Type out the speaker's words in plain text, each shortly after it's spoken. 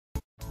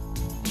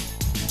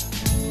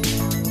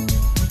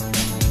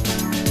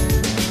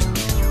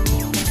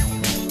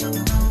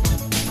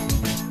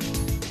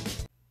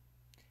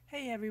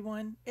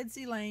everyone, it's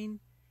Elaine,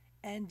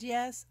 and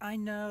yes, I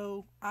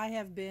know I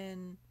have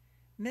been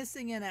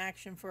missing in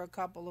action for a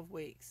couple of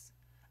weeks.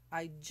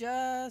 I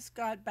just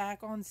got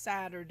back on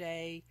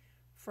Saturday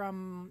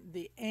from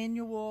the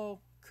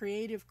annual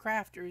Creative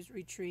Crafters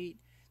Retreat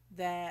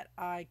that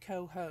I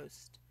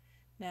co-host.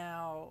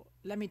 Now,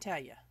 let me tell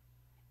you,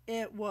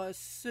 it was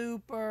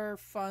super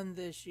fun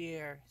this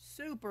year,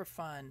 super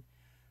fun.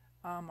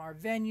 Our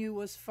venue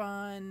was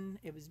fun,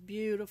 it was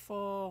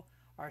beautiful.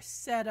 Our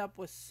setup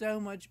was so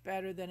much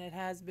better than it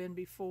has been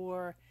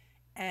before.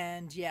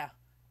 And yeah,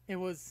 it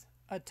was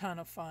a ton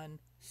of fun.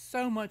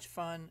 So much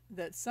fun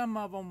that some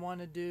of them want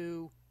to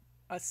do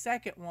a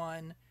second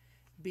one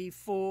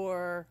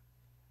before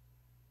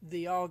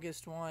the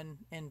August one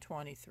in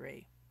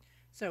 23.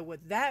 So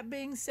with that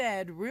being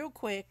said, real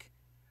quick,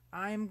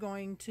 I'm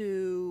going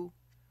to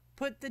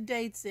put the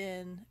dates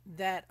in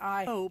that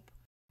I hope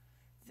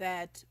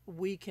that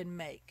we can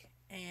make.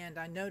 And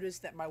I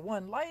noticed that my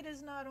one light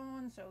is not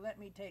on, so let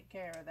me take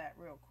care of that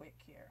real quick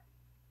here.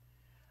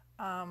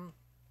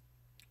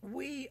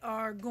 We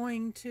are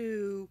going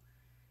to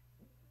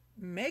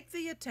make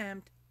the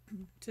attempt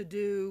to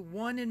do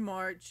one in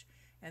March,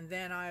 and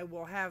then I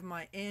will have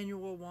my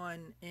annual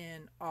one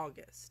in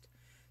August.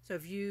 So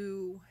if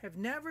you have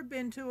never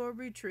been to a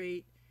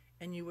retreat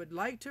and you would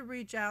like to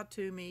reach out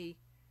to me,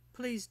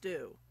 please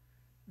do.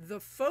 The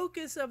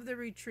focus of the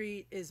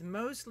retreat is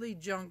mostly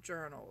junk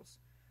journals.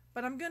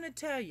 But I'm going to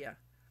tell you,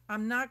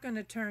 I'm not going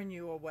to turn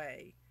you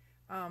away.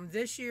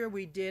 This year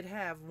we did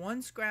have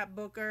one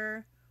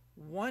scrapbooker,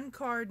 one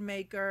card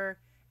maker,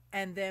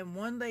 and then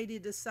one lady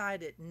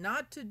decided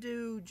not to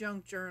do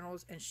junk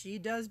journals, and she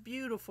does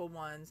beautiful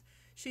ones.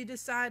 She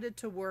decided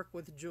to work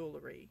with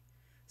jewelry.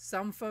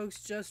 Some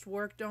folks just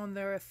worked on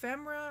their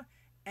ephemera,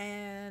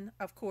 and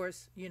of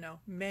course,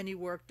 many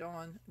worked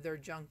on their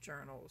junk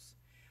journals.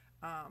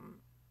 It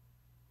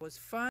was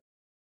fun.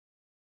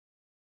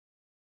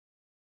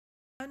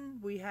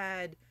 We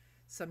had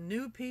some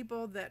new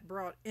people that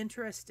brought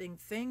interesting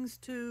things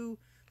to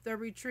the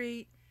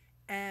retreat,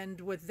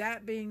 and with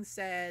that being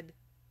said,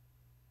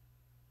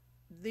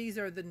 these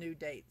are the new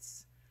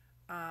dates.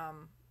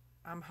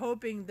 I'm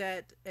hoping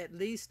that at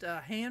least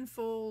a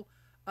handful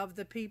of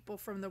the people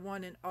from the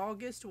one in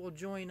August will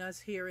join us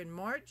here in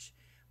March,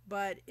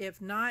 but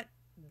if not,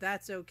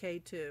 that's okay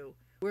too.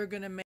 We're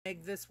going to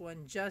make this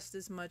one just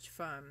as much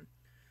fun.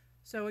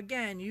 So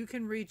again, you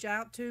can reach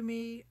out to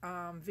me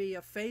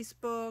via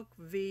Facebook,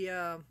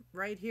 via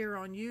right here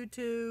on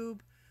YouTube.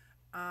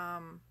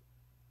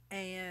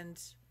 And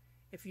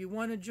if you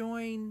want to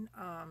join,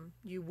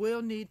 you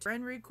will need to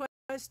friend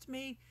request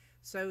me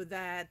so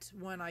that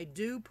when I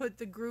do put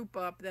the group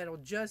up, that'll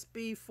just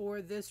be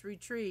for this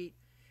retreat,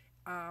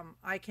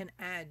 I can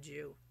add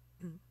you.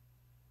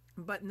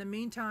 But in the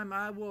meantime,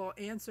 I will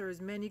answer as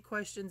many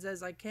questions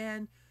as I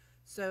can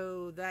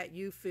so that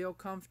you feel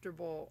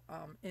comfortable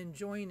in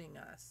joining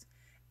us.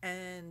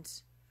 And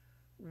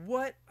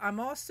what I'm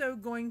also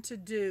going to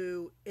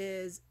do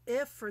is,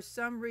 if for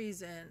some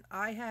reason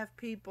I have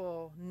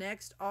people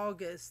next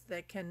August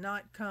that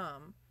cannot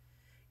come,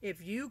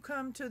 if you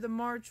come to the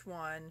March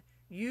one,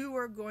 you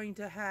are going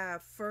to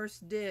have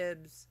first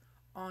dibs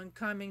on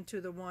coming to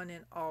the one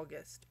in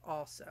August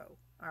also.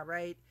 All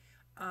right.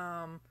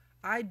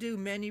 I do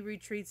many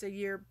retreats a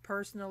year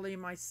personally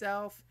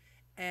myself,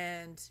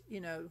 and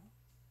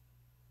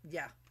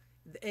yeah,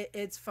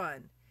 it's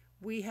fun.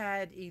 We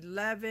had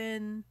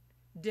 11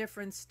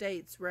 different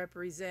states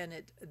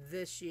represented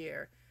this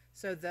year.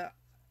 So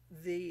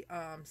the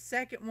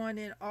second one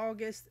in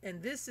August,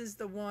 and this is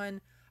the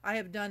one I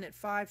have done it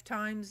 5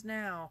 times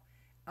now.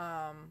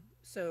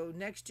 So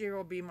next year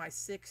will be my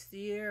 6th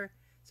year.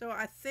 So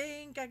I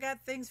think I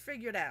got things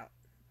figured out.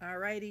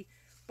 Alrighty.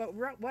 But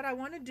what I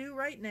want to do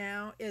right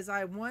now is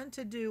I want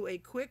to do a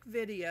quick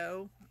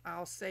video.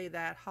 I'll say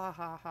that, ha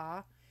ha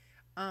ha.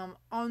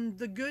 On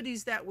the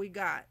goodies that we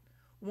got.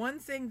 One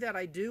thing that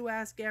I do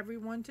ask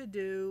everyone to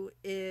do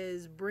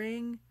is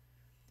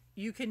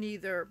you can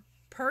either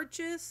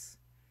purchase,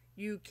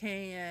 you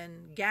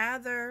can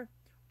gather,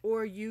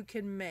 or you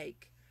can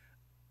make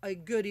a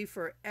goodie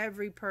for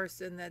every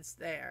person that's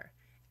there.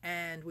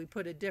 And we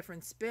put a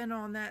different spin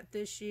on that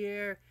this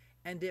year,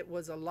 and it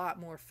was a lot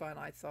more fun,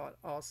 I thought,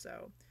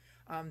 also.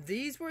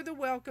 These were the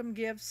welcome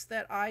gifts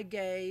that I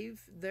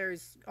gave.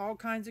 There's all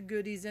kinds of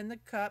goodies in the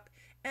cup,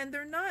 and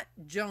they're not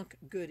junk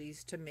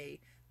goodies to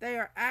me. They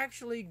are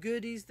actually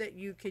goodies that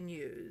you can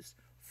use.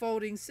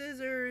 Folding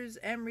scissors,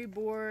 emery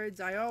boards.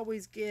 I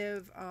always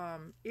give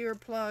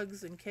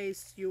earplugs in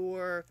case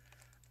your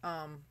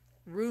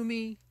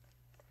roomie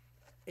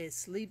is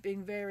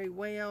sleeping very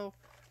well.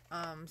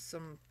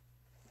 Some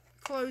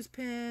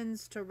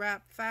clothespins to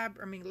wrap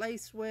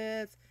lace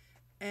with,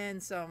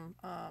 and some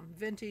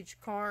vintage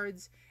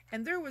cards.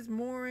 And there was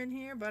more in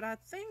here, but I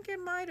think it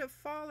might have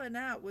fallen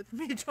out with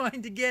me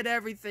trying to get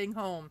everything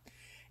home.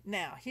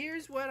 Now,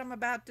 here's what I'm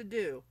about to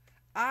do.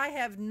 I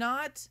have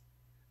not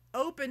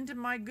opened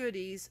my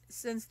goodies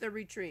since the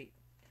retreat.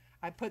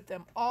 I put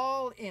them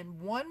all in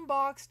one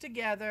box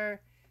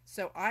together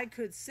so I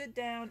could sit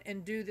down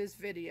and do this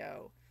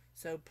video.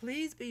 So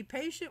please be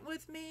patient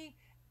with me,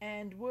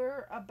 and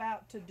we're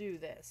about to do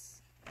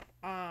this.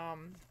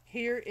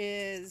 Here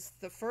is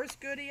the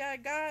first goodie I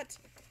got,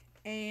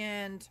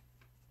 and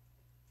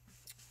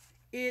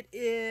it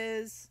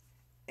is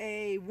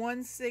a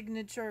one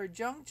signature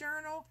junk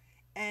journal,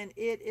 and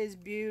it is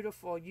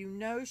beautiful. You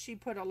know, she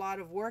put a lot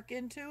of work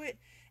into it,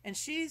 and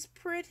she's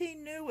pretty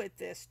new at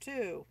this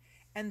too.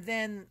 And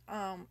then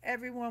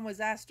everyone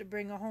was asked to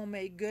bring a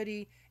homemade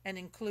goodie and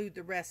include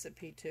the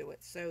recipe to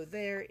it. So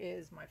there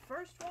is my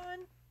first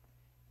one.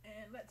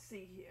 And let's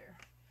see here.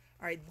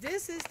 All right,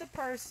 this is the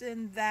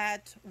person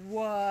that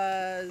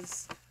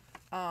was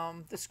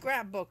the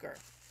scrapbooker.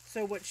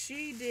 So what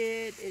she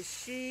did is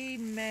she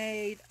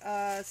made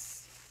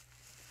us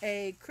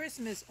a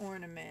Christmas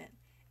ornament.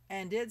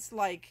 And it's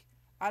like,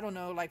 I don't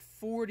know, like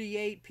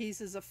 48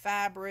 pieces of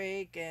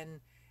fabric and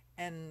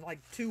like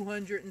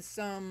 200 and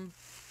some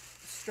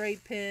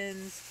straight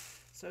pins.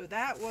 So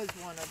that was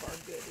one of our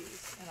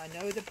goodies. And I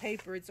know the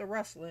paper, it's a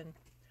rustling.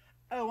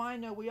 Oh, I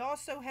know. We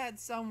also had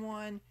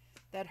someone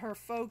that her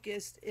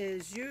focus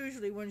is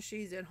usually when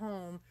she's at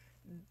home,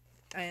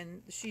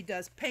 and she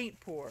does paint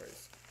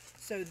pours.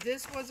 So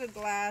this was a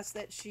glass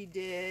that she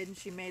did.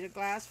 She made a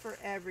glass for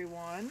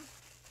everyone.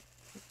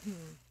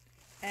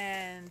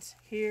 And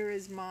here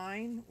is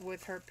mine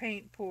with her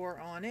paint pour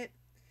on it.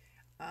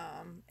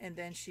 And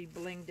then she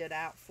blinged it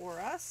out for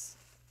us.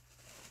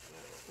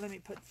 Let me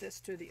put this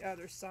to the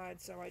other side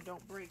so I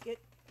don't break it.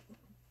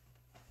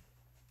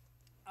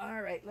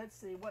 Alright, let's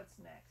see what's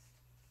next.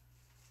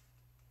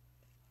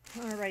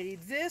 Alrighty,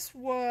 this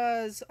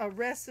was a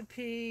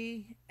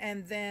recipe,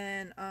 and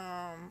then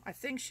I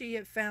think she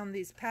had found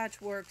these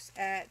patchworks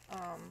at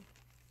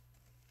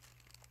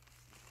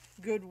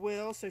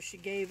Goodwill, so she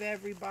gave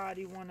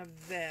everybody one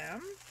of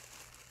them.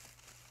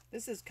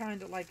 This is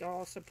kind of like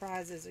all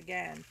surprises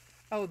again.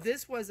 Oh,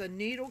 this was a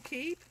needle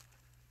keep.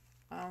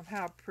 Oh,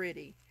 how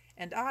pretty.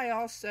 And I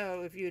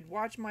also, if you'd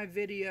watched my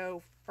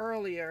video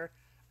earlier,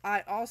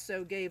 I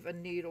also gave a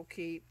needle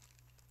keep.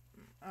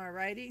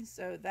 Alrighty,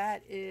 so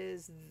that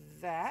is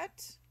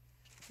that.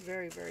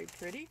 Very, very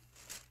pretty.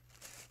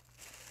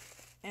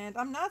 And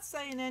I'm not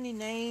saying any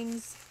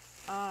names,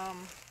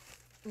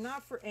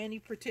 not for any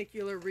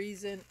particular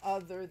reason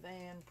other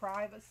than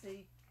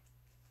privacy.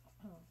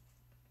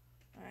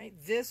 Alright,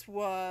 this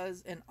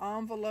was an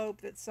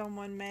envelope that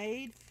someone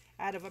made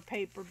out of a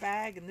paper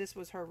bag, and this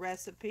was her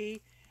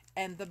recipe.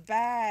 And the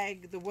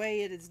bag, the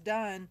way it is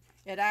done,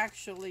 it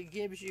actually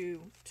gives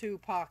you 2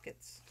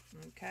 pockets.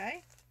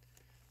 Okay?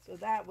 So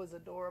that was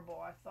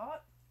adorable, I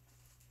thought.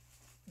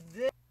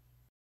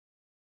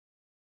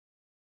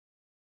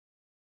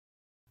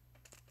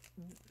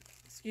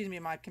 Excuse me,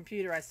 my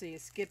computer I see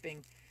is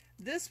skipping.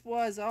 This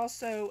was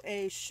also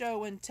a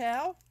show and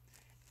tell.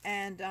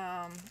 And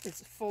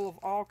it's full of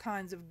all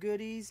kinds of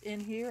goodies in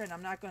here. And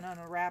I'm not going to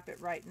unwrap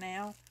it right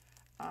now.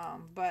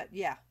 But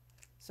yeah.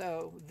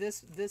 So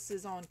this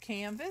is on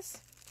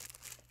canvas.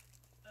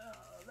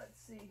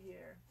 Let's see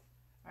here.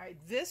 All right,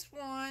 this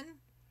one,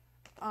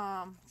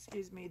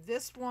 excuse me,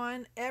 this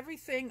one,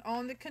 everything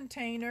on the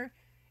container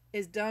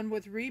is done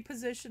with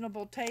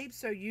repositionable tape,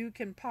 so you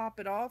can pop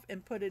it off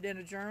and put it in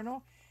a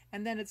journal.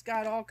 And then it's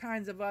got all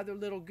kinds of other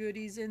little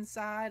goodies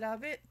inside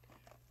of it.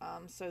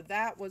 So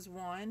that was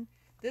one.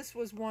 This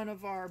was one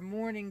of our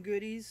morning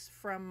goodies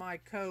from my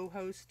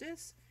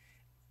co-hostess.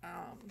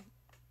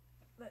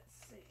 Let's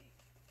see.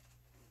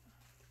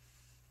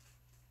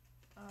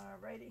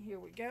 Alrighty, here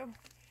we go.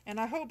 And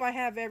I hope I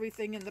have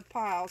everything in the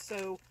pile,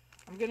 so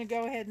I'm going to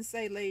go ahead and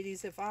say,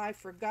 ladies, if I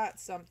forgot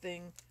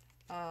something,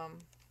 I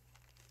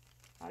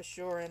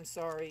sure am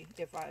sorry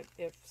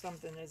if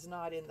something is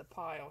not in the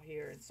pile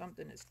here and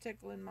something is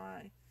tickling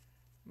my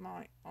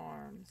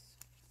arms.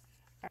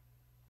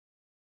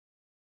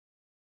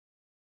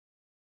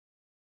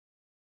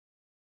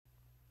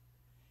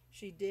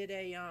 She did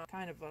a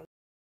kind of a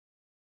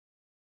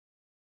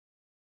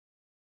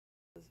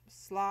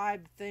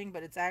slide thing,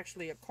 but it's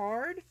actually a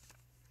card.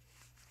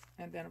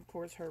 And then, of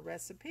course, her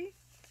recipe.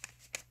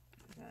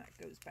 That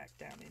goes back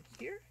down in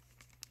here.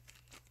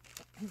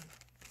 Move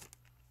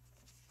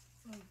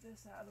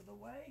this out of the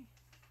way.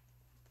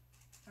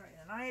 All right,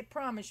 and I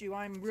promise you,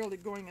 I'm really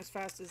going as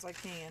fast as I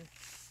can.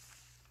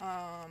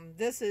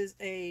 This is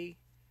a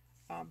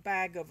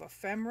bag of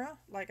ephemera.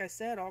 Like I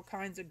said, all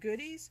kinds of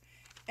goodies.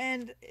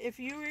 And if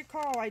you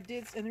recall, I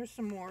did, and there's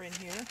some more in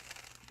here.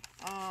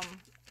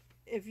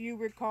 If you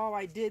recall,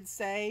 I did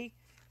say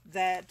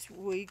that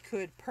we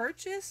could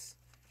purchase.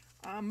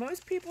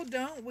 Most people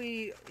don't.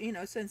 We, you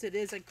know, since it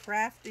is a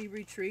crafty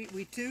retreat,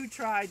 we do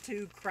try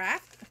to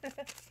craft.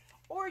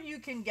 Or you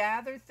can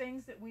gather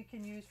things that we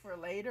can use for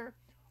later.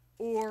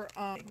 Or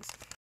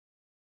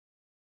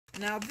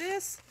now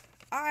this,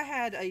 I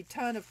had a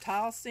ton of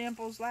tile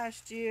samples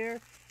last year,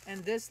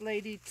 and this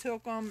lady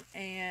took them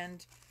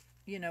and,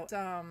 you know,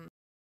 some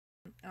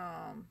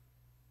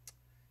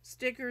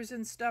stickers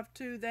and stuff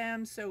to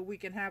them, so we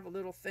can have a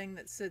little thing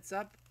that sits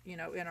up, you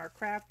know, in our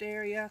craft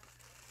area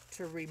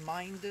to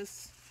remind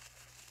us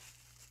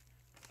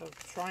of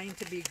trying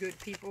to be good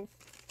people.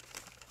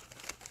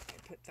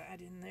 put that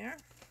in there.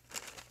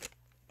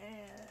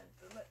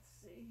 And let's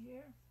see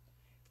here.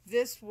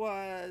 This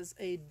was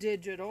a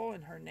digital,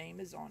 and her name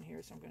is on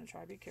here, so I'm going to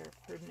try to be careful.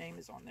 Her name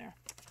is on there.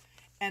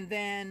 And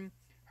then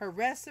her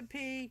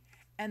recipe,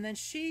 and then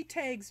she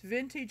takes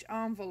vintage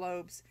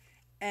envelopes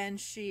and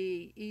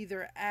she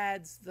either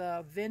adds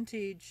the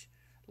vintage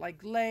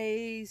like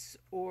lace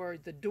or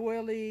the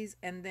doilies,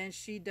 and then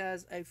she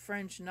does a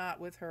French knot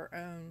with her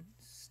own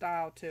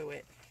style to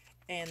it.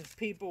 And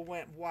people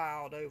went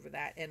wild over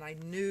that, and I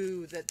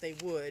knew that they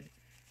would.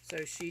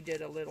 So she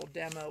did a little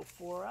demo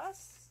for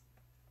us.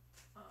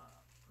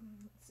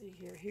 Let's see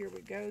here. Here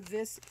we go.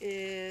 This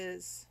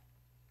is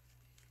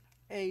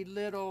a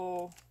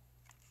little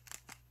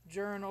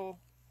journal,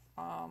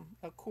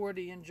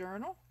 accordion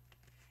journal.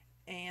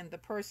 And the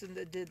person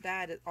that did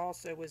that, it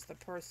also was the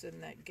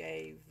person that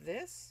gave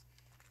this.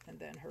 And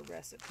then her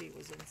recipe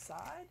was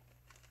inside.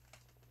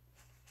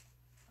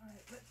 All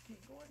right, let's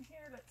keep going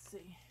here. Let's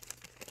see.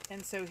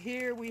 And so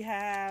here we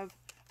have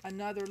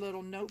another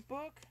little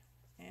notebook.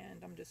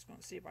 And I'm just going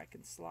to see if I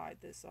can slide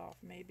this off.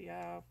 Maybe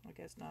I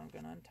guess not. I'm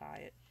going to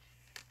untie it.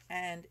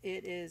 And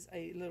it is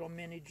a little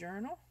mini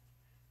journal.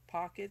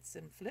 Pockets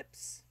and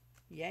flips.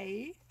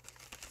 Yay.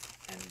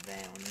 And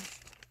then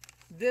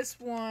this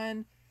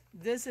one,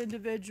 this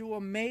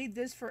individual made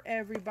this for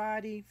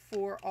everybody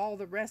for all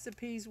the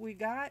recipes we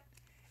got.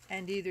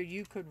 And either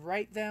you could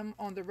write them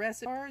on the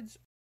recipe cards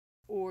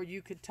or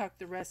you could tuck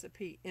the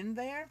recipe in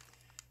there.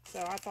 So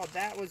I thought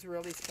that was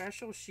really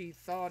special. She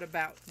thought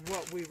about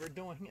what we were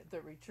doing at the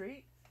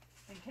retreat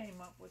and came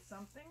up with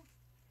something.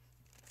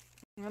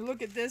 Now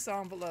look at this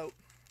envelope.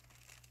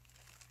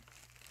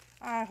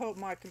 I hope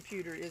my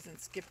computer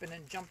isn't skipping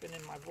and jumping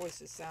and my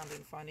voice is sounding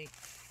funny.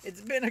 It's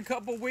been a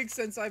couple weeks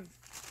since I've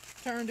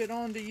turned it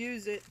on to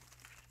use it.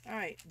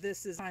 Alright,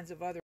 this is kinds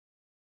of other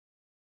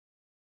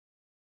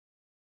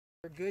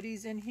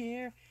goodies in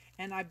here.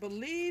 And I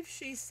believe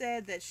she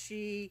said that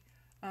she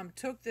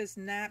took this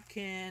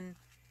napkin,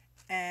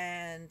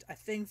 and I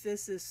think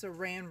this is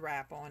saran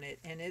wrap on it,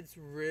 and it's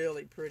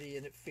really pretty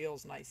and it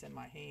feels nice in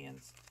my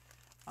hands.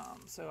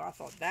 So I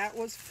thought that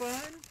was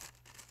fun.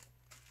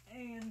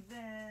 And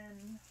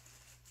then,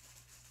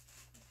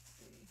 let's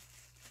see,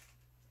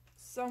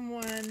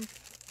 someone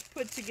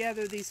put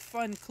together these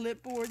fun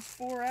clipboards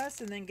for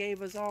us and then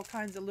gave us all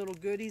kinds of little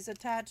goodies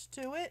attached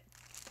to it.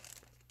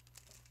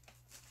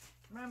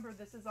 Remember,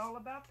 this is all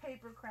about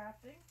paper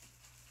crafting.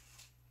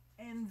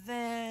 And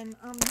then,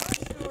 I'm not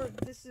sure if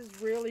this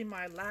is really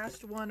my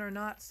last one or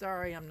not.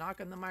 Sorry, I'm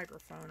knocking the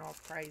microphone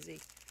off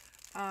crazy.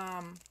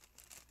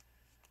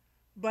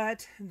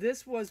 But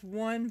this was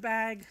one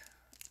bag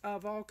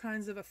of all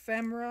kinds of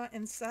ephemera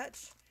and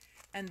such.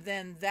 And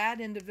then that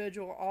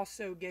individual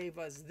also gave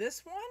us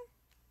this one.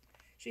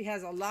 She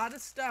has a lot of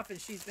stuff and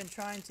she's been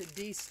trying to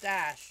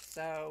de-stash.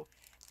 So,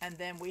 and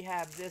then we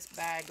have this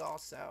bag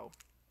also.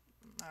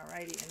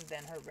 Alrighty, and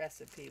then her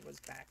recipe was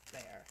back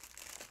there.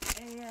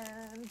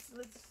 And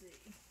let's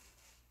see.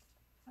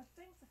 I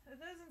think it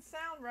doesn't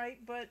sound right,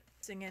 but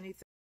sing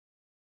anything.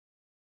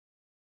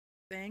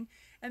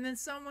 And then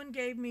someone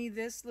gave me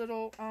this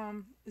little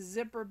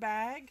zipper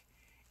bag,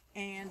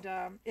 and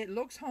it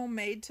looks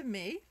homemade to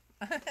me.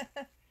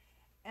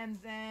 And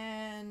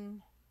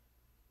then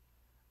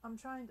I'm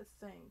trying to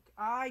think.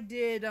 I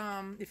did,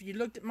 if you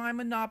looked at my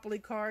Monopoly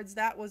cards,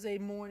 that was a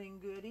morning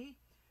goodie.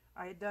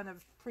 I had done a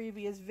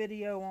previous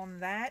video on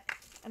that.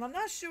 And I'm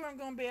not sure I'm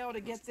going to be able to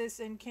get this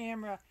in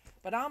camera,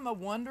 but I'm a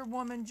Wonder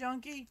Woman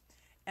junkie.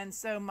 And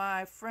so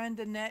my friend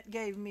Annette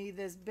gave me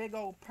this big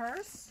old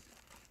purse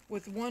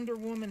with Wonder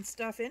Woman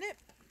stuff in it.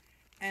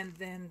 And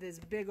then this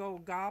big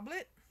old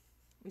goblet,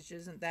 which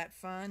isn't that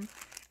fun.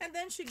 And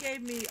then she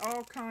gave me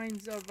all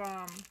kinds of,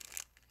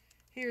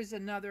 here's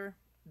another,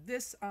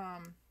 this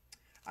I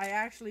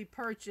actually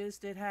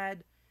purchased. It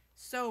had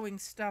sewing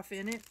stuff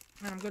in it.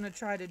 And I'm going to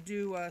try to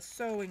do a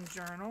sewing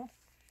journal.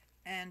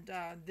 And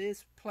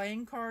this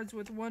playing cards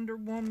with Wonder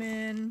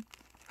Woman.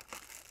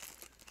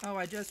 Oh,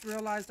 I just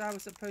realized I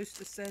was supposed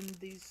to send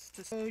these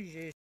to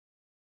Soji.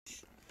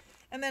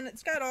 And then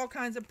it's got all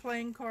kinds of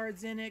playing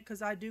cards in it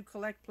because I do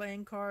collect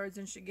playing cards.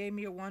 And she gave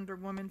me a Wonder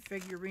Woman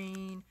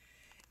figurine.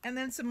 And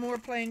then some more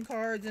playing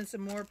cards and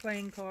some more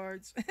playing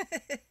cards.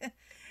 And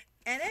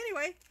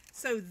anyway,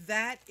 so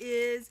that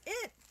is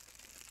it.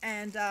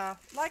 And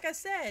like I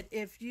said,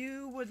 if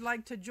you would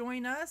like to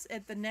join us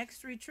at the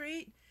next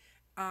retreat,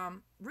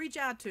 reach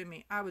out to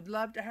me. I would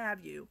love to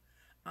have you.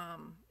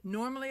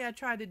 Normally I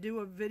try to do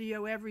a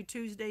video every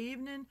Tuesday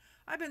evening.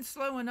 I've been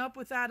slowing up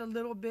with that a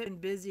little bit and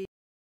busy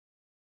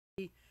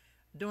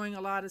doing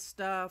a lot of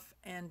stuff.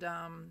 And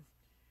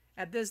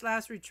at this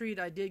last retreat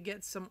I did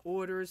get some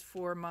orders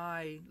for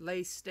my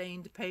lace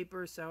stained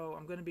paper, so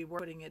I'm going to be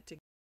putting it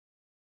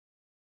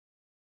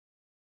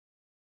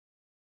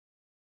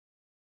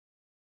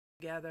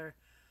together.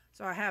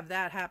 So I have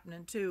that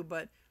happening too.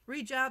 But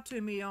reach out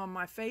to me on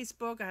my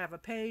Facebook. I have a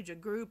page, a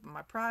group,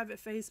 my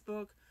private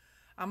Facebook.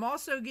 I'm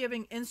also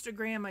giving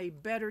Instagram a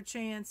better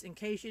chance. In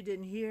case you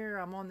didn't hear,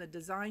 I'm on the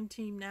design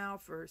team now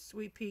for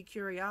Sweet Pea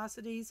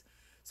Curiosities.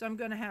 So I'm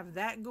going to have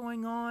that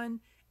going on.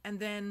 and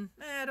then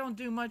I don't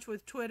do much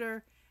with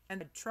Twitter,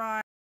 and I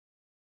try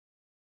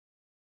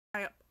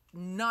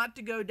not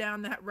to go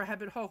down that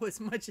rabbit hole as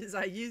much as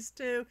I used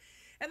to.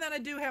 And then I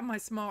do have my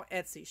small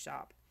Etsy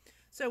shop.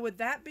 So with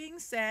that being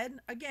said,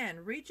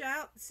 again, reach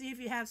out, see if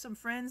you have some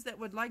friends that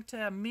would like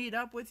to meet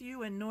up with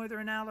you in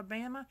northern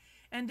Alabama.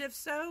 And if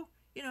so,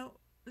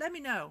 let me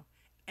know.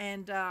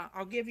 And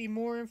I'll give you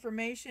more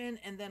information.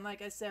 And then,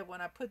 like I said,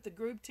 when I put the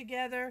group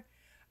together,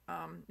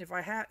 if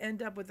I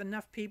end up with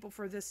enough people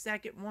for this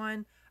second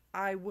one,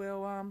 I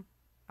will,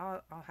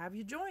 I'll have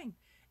you join.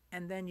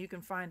 And then you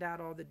can find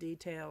out all the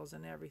details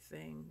and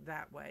everything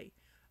that way.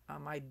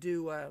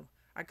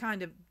 I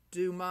kind of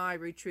do my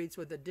retreats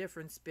with a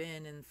different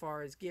spin as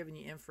far as giving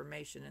you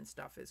information and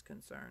stuff is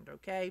concerned,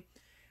 okay?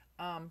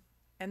 And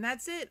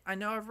that's it. I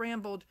know I've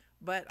rambled,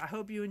 but I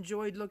hope you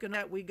enjoyed looking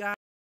at what we got.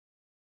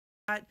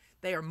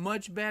 They are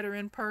much better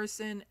in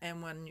person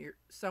and when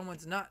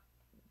someone's not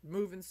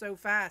moving so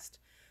fast.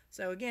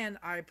 So again,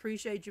 I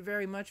appreciate you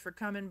very much for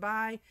coming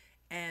by,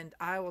 and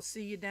I will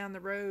see you down the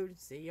road.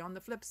 See you on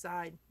the flip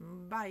side.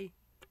 Bye.